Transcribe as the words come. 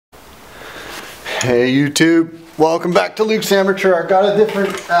Hey YouTube, welcome back to Luke's Amateur. I got a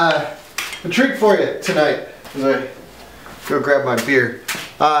different a treat for you tonight as I go grab my beer.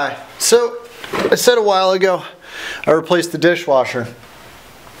 So I said a while ago I replaced the dishwasher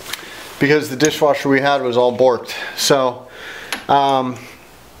because the dishwasher we had was all borked. So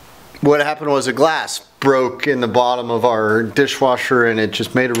what happened was a glass broke in the bottom of our dishwasher and it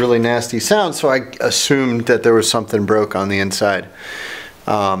just made a really nasty sound, so I assumed that there was something broke on the inside.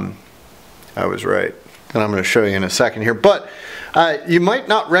 I was right, and I'm going to show you in a second here, but you might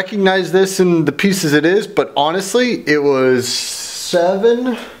not recognize this in the pieces it is, but honestly it was 7,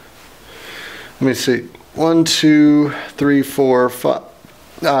 let me see, 1, 2, 3, 4, 5,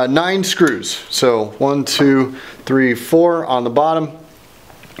 9 screws. So 1, 2, 3, 4 on the bottom,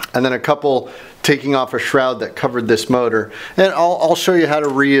 and then a couple taking off a shroud that covered this motor. And I'll show you how to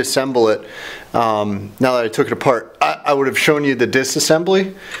reassemble it now that I took it apart. I would have shown you the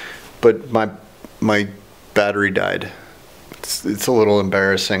disassembly, but my battery died. It's a little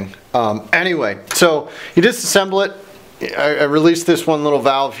embarrassing. Anyway, so you disassemble it. I released this one little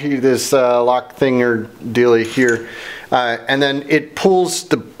valve here, this lock thing or dealie here, and then it pulls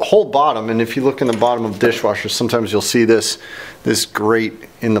the whole bottom. And if you look in the bottom of dishwashers, sometimes you'll see this grate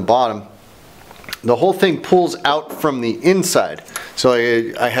in the bottom. The whole thing pulls out from the inside. So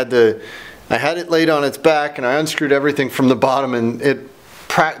I had it laid on its back, and I unscrewed everything from the bottom, and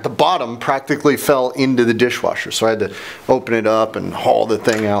the bottom practically fell into the dishwasher. So I had to open it up and haul the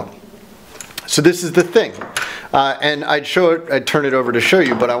thing out. So this is the thing, and I'd turn it over to show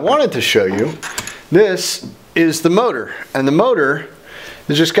you, but I wanted to show you, this is the motor, and the motor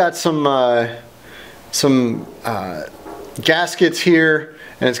has just got some gaskets here,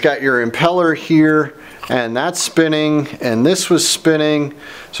 and it's got your impeller here, and that's spinning, and this was spinning.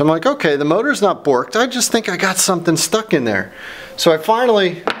 So I'm like, okay, the motor's not borked. I just think I got something stuck in there. So I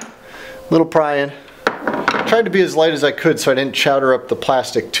finally, little prying, tried to be as light as I could so I didn't chowder up the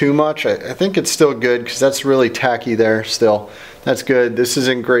plastic too much. I think it's still good because that's really tacky there still. That's good. This is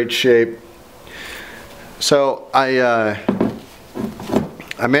in great shape. So I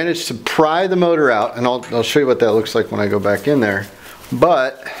managed to pry the motor out, and I'll show you what that looks like when I go back in there.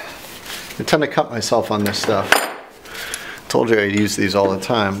 But I tend to cut myself on this stuff. Told you I'd use these all the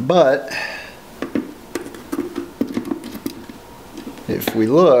time, but if we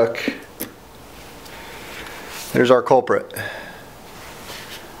look, there's our culprit.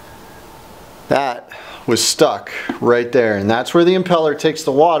 That was stuck right there, and that's where the impeller takes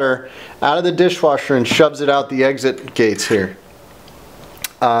the water out of the dishwasher and shoves it out the exit gates here.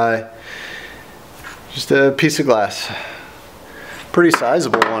 Just a piece of glass. Pretty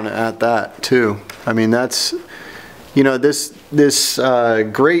sizable one at that too. I mean, that's, you know, this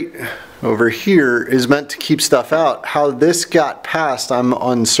grate over here is meant to keep stuff out. How this got past, I'm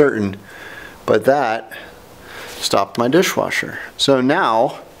uncertain, but that stopped my dishwasher. So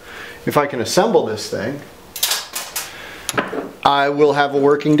now, if I can assemble this thing, I will have a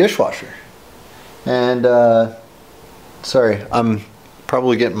working dishwasher. And sorry, I'm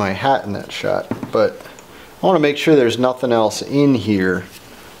probably getting my hat in that shot, but I want to make sure there's nothing else in here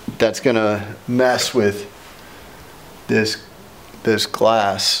that's gonna mess with this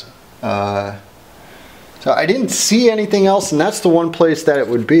glass. So I didn't see anything else, and that's the one place that it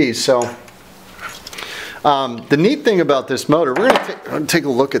would be. So the neat thing about this motor, we're gonna take a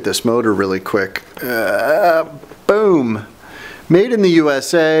look at this motor really quick. Boom. Made in the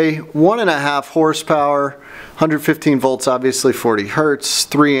USA, 1.5 horsepower, 115 volts, obviously 40 hertz,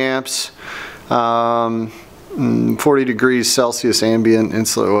 3 amps. 40 degrees Celsius ambient,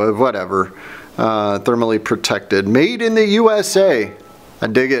 whatever, thermally protected. Made in the USA. I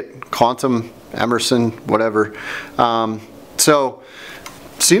dig it. Quantum, Emerson, whatever. So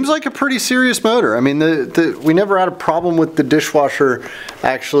seems like a pretty serious motor. I mean, we never had a problem with the dishwasher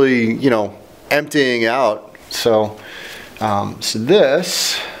actually, you know, emptying out. So so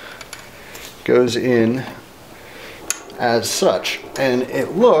this goes in as such, and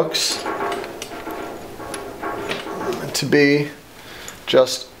it looks to be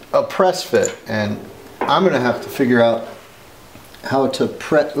just a press fit, and I'm gonna have to figure out how to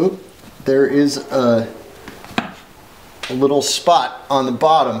press. Oop, there is a little spot on the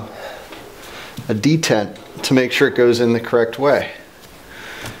bottom, a detent, to make sure it goes in the correct way.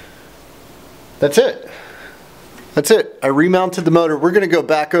 That's it. That's it. I remounted the motor. We're gonna go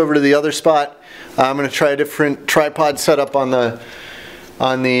back over to the other spot. I'm gonna try a different tripod setup on the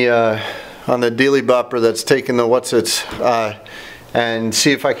dealie bopper that's taking the and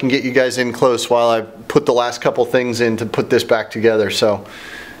see if I can get you guys in close while I put the last couple things in to put this back together. So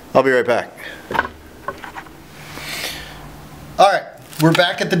I'll be right back. Alright, we're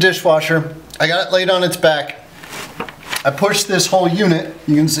back at the dishwasher. I got it laid on its back. I pushed this whole unit,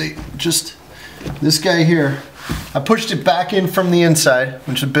 you can see, just this guy here. I pushed it back in from the inside,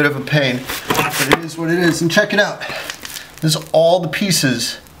 which is a bit of a pain, but it is what it is. And check it out. This is all the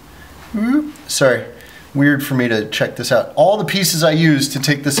pieces. Sorry, weird for me to check this out. All the pieces I used to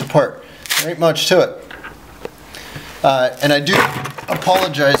take this apart. There ain't much to it. And I do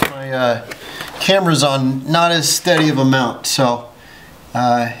apologize, my camera's on not as steady of a mount, so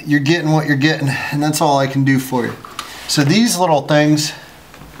you're getting what you're getting, and that's all I can do for you. So these little things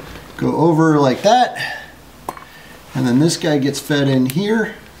go over like that, and then this guy gets fed in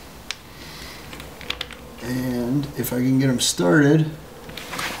here, and if I can get them started,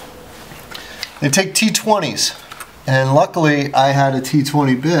 they take T20s, and luckily I had a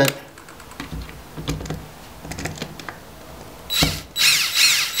T20 bit.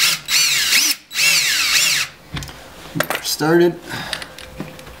 Started.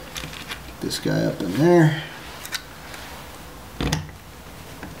 This guy up in there.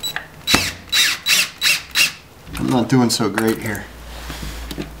 I'm not doing so great here.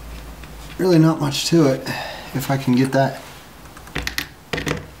 Really not much to it, if I can get that.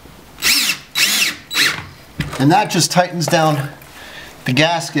 And that just tightens down the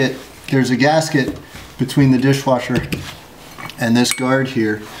gasket. There's a gasket between the dishwasher and this guard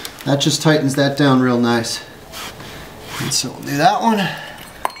here. That just tightens that down real nice. And so we'll do that one.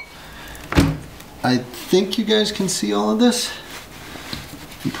 I think you guys can see all of this.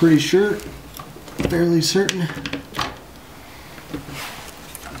 I'm pretty sure, fairly certain.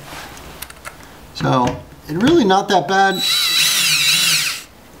 So, it's really not that bad.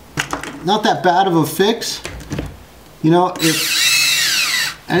 Not that bad of a fix. You know,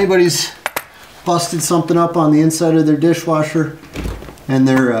 if anybody's busted something up on the inside of their dishwasher and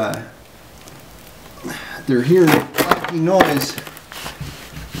they're hearing clacky noise,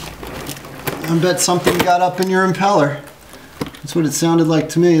 I bet something got up in your impeller. That's what it sounded like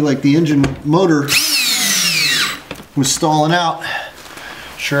to me, like the engine motor was stalling out.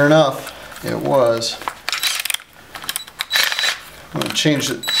 Sure enough, it was. I'm gonna change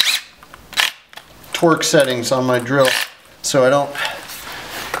the torque settings on my drill so I don't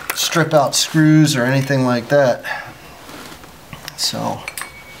strip out screws or anything like that. So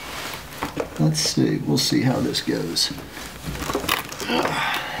let's see, we'll see how this goes.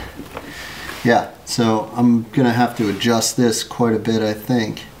 Yeah, so I'm gonna have to adjust this quite a bit, I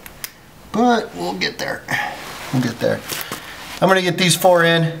think, but we'll get there. We'll get there. I'm gonna get these 4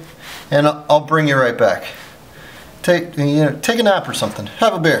 in, and I'll bring you right back. Take a nap or something.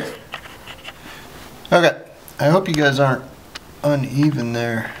 Have a beer. Okay. I hope you guys aren't uneven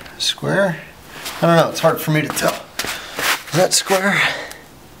there. Square? I don't know. It's hard for me to tell. Is that square?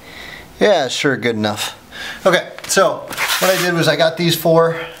 Yeah, sure. Good enough. Okay. So what I did was I got these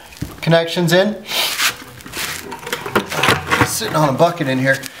 4 connections in, sitting on a bucket in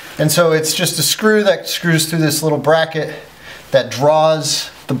here, and so it's just a screw that screws through this little bracket that draws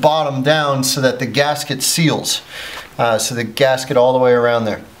the bottom down so that the gasket seals, so the gasket all the way around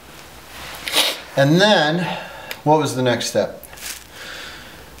there. And then what was the next step?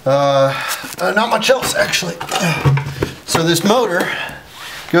 Not much else actually. So this motor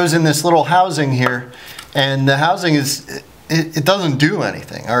goes in this little housing here, and the housing is it doesn't do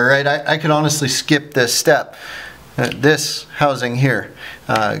anything, all right? I could honestly skip this step. This housing here,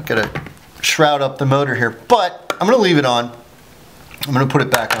 gotta shroud up the motor here, but I'm gonna leave it on. I'm gonna put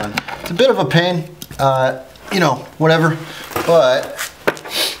it back on. It's a bit of a pain, you know, whatever, but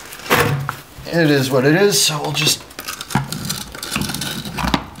it is what it is, so we'll just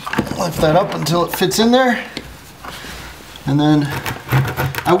lift that up until it fits in there. And then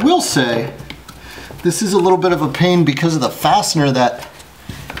I will say, this is a little bit of a pain because of the fastener that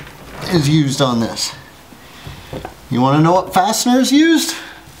is used on this. You want to know what fastener is used?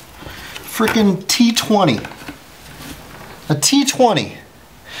 Freaking T20. A T20.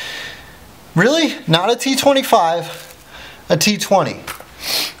 Really? Not a T25, a T20.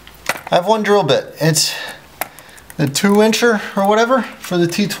 I have one drill bit. It's the 2-incher or whatever for the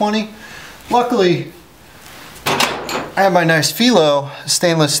T20. Luckily, I have my nice Filo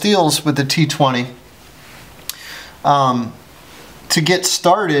stainless steels with the T20. To get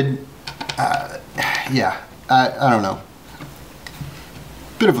started, yeah, I don't know.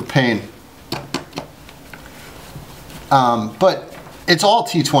 Bit of a pain. But it's all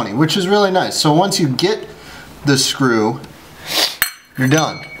T20, which is really nice. So once you get the screw, you're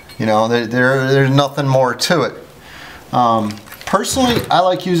done. You know, there's nothing more to it. Personally, I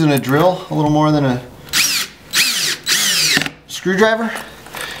like using a drill a little more than a screwdriver,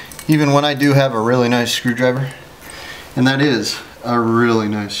 even when I do have a really nice screwdriver. And that is a really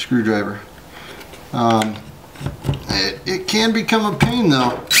nice screwdriver. It can become a pain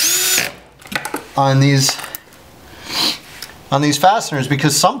though on these fasteners,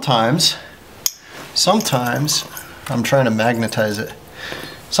 because sometimes I'm trying to magnetize it.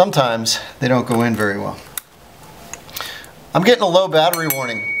 Sometimes they don't go in very well. I'm getting a low battery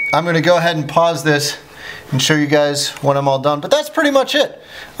warning. I'm going to go ahead and pause this and show you guys when I'm all done. But that's pretty much it.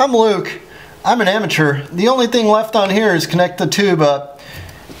 I'm Luke. I'm an amateur. The only thing left on here is connect the tube up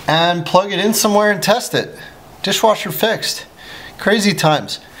and plug it in somewhere and test it. Dishwasher fixed. Crazy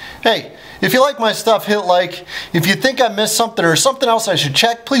times. Hey, if you like my stuff, hit like. If you think I missed something or something else I should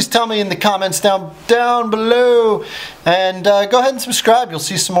check, please tell me in the comments down below. And go ahead and subscribe. You'll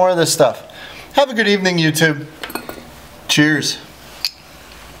see some more of this stuff. Have a good evening, YouTube. Cheers.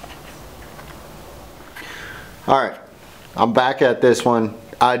 Alright, I'm back at this one.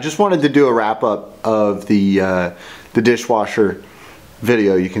 I just wanted to do a wrap up of the dishwasher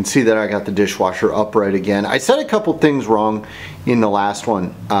video. You can see that I got the dishwasher upright again. I said a couple things wrong in the last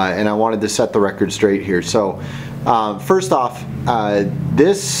one, and I wanted to set the record straight here. So first off,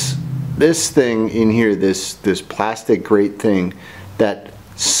 this thing in here, this plastic grate thing that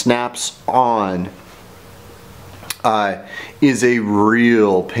snaps on, is a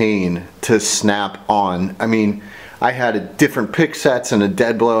real pain to snap on. I mean, I had different pick sets and a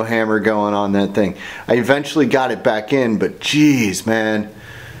dead blow hammer going on that thing. I eventually got it back in, but geez, man,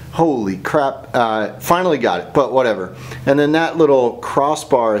 holy crap. Finally got it, but whatever. And then that little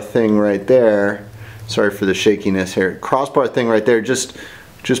crossbar thing right there, sorry for the shakiness here, crossbar thing right there just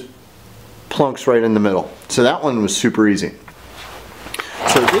plunks right in the middle. So that one was super easy.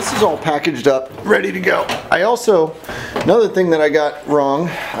 So this is all packaged up, ready to go. I also, another thing that I got wrong,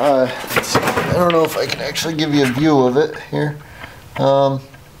 let's see, I don't know if I can actually give you a view of it here.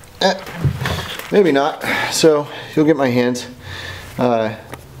 Maybe not. So you'll get my hands. I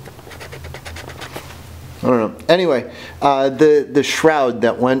don't know. Anyway, the shroud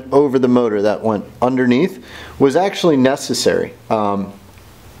that went over the motor, that went underneath, was actually necessary. And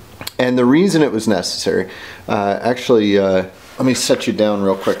the reason it was necessary, let me set you down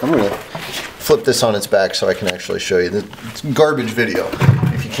real quick. I'm going to flip this on its back so I can actually show you. It's garbage video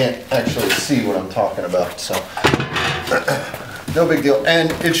if you can't actually see what I'm talking about. So, no big deal.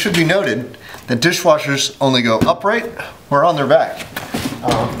 And it should be noted that dishwashers only go upright or on their back.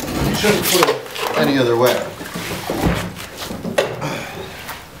 You shouldn't put it any other way.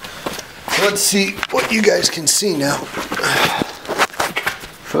 So let's see what you guys can see now.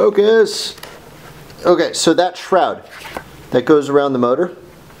 Focus. Okay, so that shroud that goes around the motor.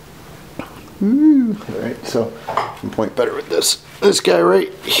 Alright, so I can point better with this guy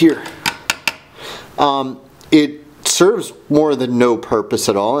right here. It serves more than no purpose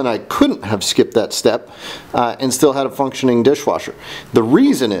at all, and I couldn't have skipped that step and still had a functioning dishwasher. The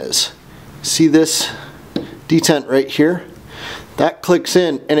reason is, see this detent right here? That clicks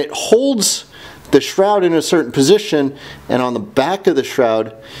in and it holds the shroud in a certain position, and on the back of the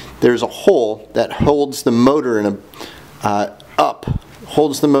shroud there's a hole that holds the motor in a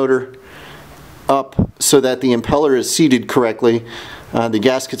holds the motor up so that the impeller is seated correctly. The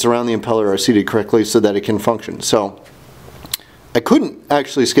gaskets around the impeller are seated correctly so that it can function. So I couldn't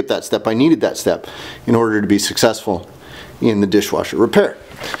actually skip that step. I needed that step in order to be successful in the dishwasher repair.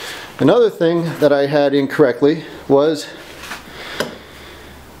 Another thing that I had incorrectly was,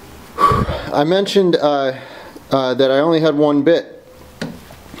 I mentioned that I only had one bit.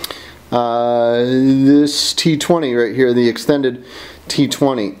 This T20 right here, the extended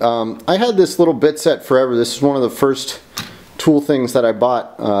T20. I had this little bit set forever. This is one of the first tool things that I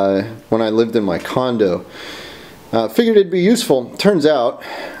bought when I lived in my condo. Figured it'd be useful. Turns out,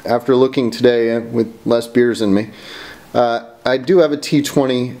 after looking today with less beers in me, I do have a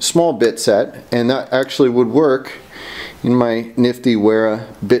T20 small bit set, and that actually would work in my nifty Wera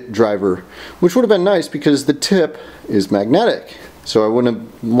bit driver, which would have been nice because the tip is magnetic. So I wouldn't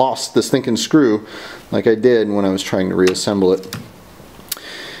have lost the stinking screw like I did when I was trying to reassemble it.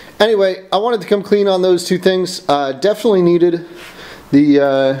 Anyway, I wanted to come clean on those two things. Definitely needed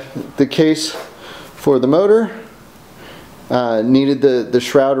the case for the motor. Needed the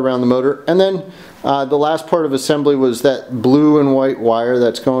shroud around the motor. And then the last part of assembly was that blue and white wire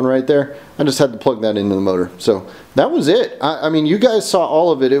that's going right there. I just had to plug that into the motor. So that was it. I mean, you guys saw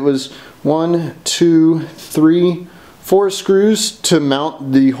all of it. It was 1, 2, 3, 4 screws to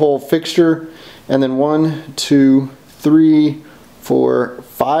mount the whole fixture, and then 1, 2, 3, 4,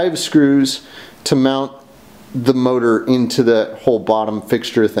 5 screws to mount the motor into the whole bottom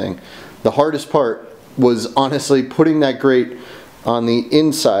fixture thing. The hardest part was honestly putting that grate on the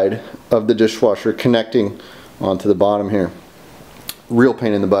inside of the dishwasher, connecting onto the bottom here. real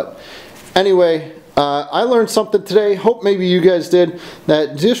pain in the butt. Anyway, I learned something today. Hope maybe you guys did.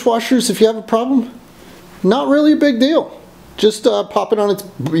 That dishwashers, if you have a problem, not really a big deal. Just pop it on its,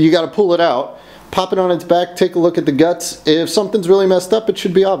 you got to pull it out, pop it on its back, take a look at the guts. If something's really messed up, it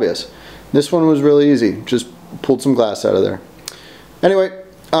should be obvious. This one was really easy. Just pulled some glass out of there. Anyway,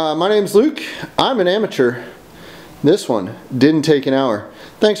 my name's Luke. I'm an amateur. This one didn't take an hour.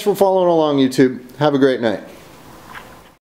 Thanks for following along, YouTube. Have a great night.